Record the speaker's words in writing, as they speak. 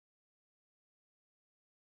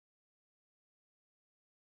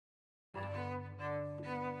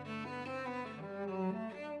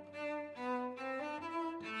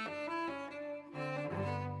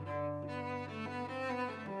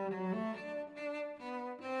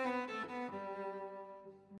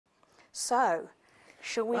So,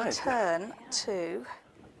 shall we turn to...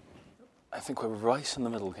 I think we're right in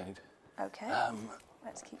the middle, Kate. Okay,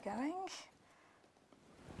 let's keep going.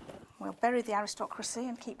 We'll bury the aristocracy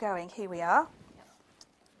and keep going. Here we are.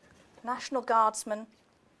 National Guardsmen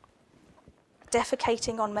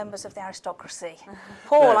defecating on members of the aristocracy.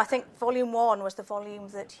 Paul, I think volume 1 was the volume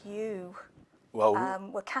that you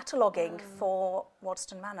were cataloguing for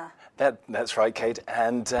Waddesdon Manor. That's right, Kate.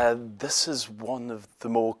 And this is one of the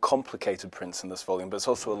more complicated prints in this volume, but it's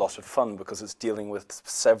also a lot of fun because it's dealing with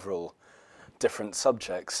several different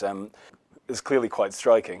subjects. It's clearly quite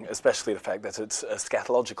striking, especially the fact that it's a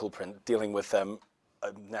scatological print dealing with a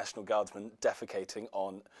National Guardsman defecating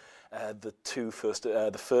on the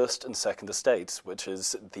first and second estates, which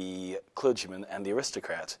is the clergyman and the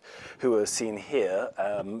aristocrat, who are seen here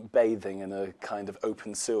bathing in a kind of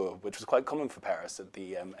open sewer, which was quite common for Paris at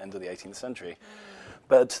the end of the 18th century.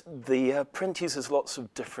 But the print uses lots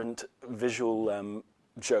of different visual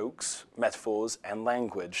jokes, metaphors, and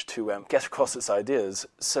language to get across its ideas.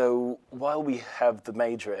 So while we have the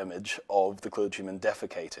major image of the clergyman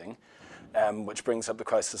defecating, which brings up the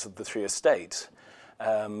crisis of the three estates,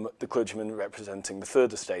 the clergyman representing the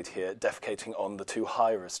third estate here, defecating on the two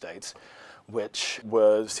higher estates, which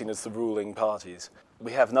were seen as the ruling parties.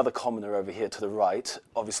 We have another commoner over here to the right,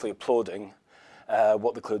 obviously applauding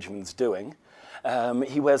what the clergyman's doing.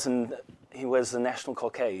 He wears the national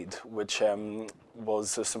cockade, which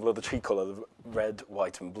was a symbol of the tricolour, the red,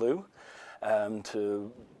 white and blue,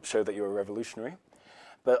 to show that you're a revolutionary.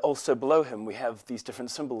 But also below him we have these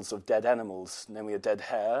different symbols of dead animals, namely a dead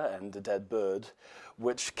hare and a dead bird,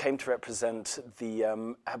 which came to represent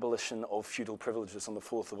the abolition of feudal privileges on the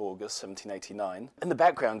 4th of August, 1789. In the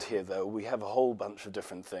background here, though, we have a whole bunch of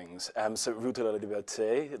different things. So Rue de la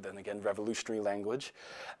Liberté, then again revolutionary language,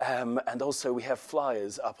 and also we have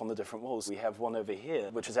flyers up on the different walls. We have one over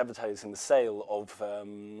here, which is advertising the sale of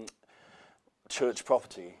church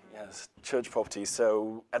property, yes, church property.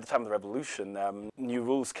 So at the time of the Revolution, new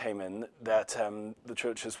rules came in that the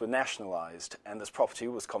churches were nationalised and this property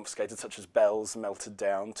was confiscated, such as bells melted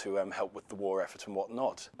down to help with the war effort and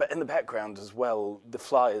whatnot. But in the background as well, the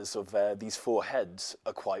flyers of these four heads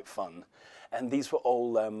are quite fun. And these were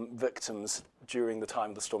all victims during the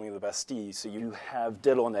time of the storming of the Bastille. So you have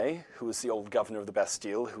Delaunay, who was the old governor of the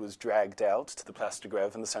Bastille, who was dragged out to the Place de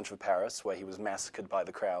Grève in the centre of Paris, where he was massacred by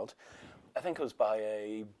the crowd. I think it was by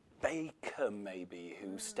a baker, maybe,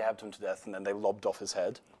 who stabbed him to death, and then they lobbed off his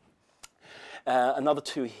head. Another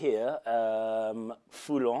two here,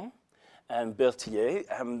 Foulon and Berthier.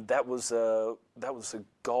 That was a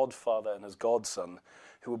godfather and his godson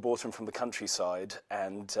who were brought in from the countryside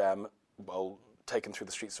and, taken through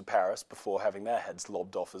the streets of Paris before having their heads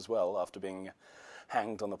lobbed off as well after being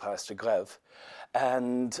hanged on the Place de Grève.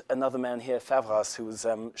 And another man here, Favras, who was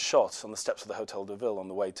shot on the steps of the Hôtel de Ville on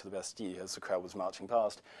the way to the Bastille as the crowd was marching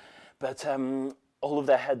past. But all of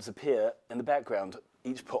their heads appear in the background,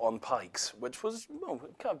 each put on pikes, which was,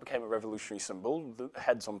 it kind of became a revolutionary symbol. The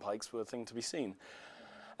heads on pikes were a thing to be seen.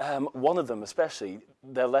 One of them especially,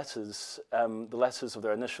 their letters, the letters of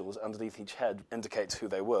their initials underneath each head indicates who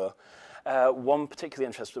they were. One particularly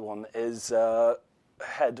interesting one is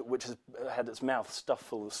head which had its mouth stuffed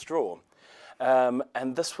full of straw.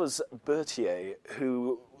 And this was Berthier,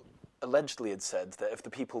 who allegedly had said that if the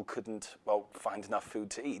people couldn't, find enough food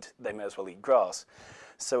to eat, they may as well eat grass.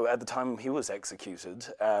 So at the time he was executed,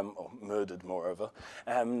 or murdered moreover,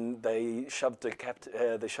 they shoved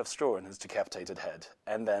straw in his decapitated head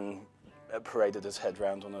and then paraded his head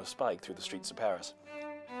round on a spike through the streets of Paris.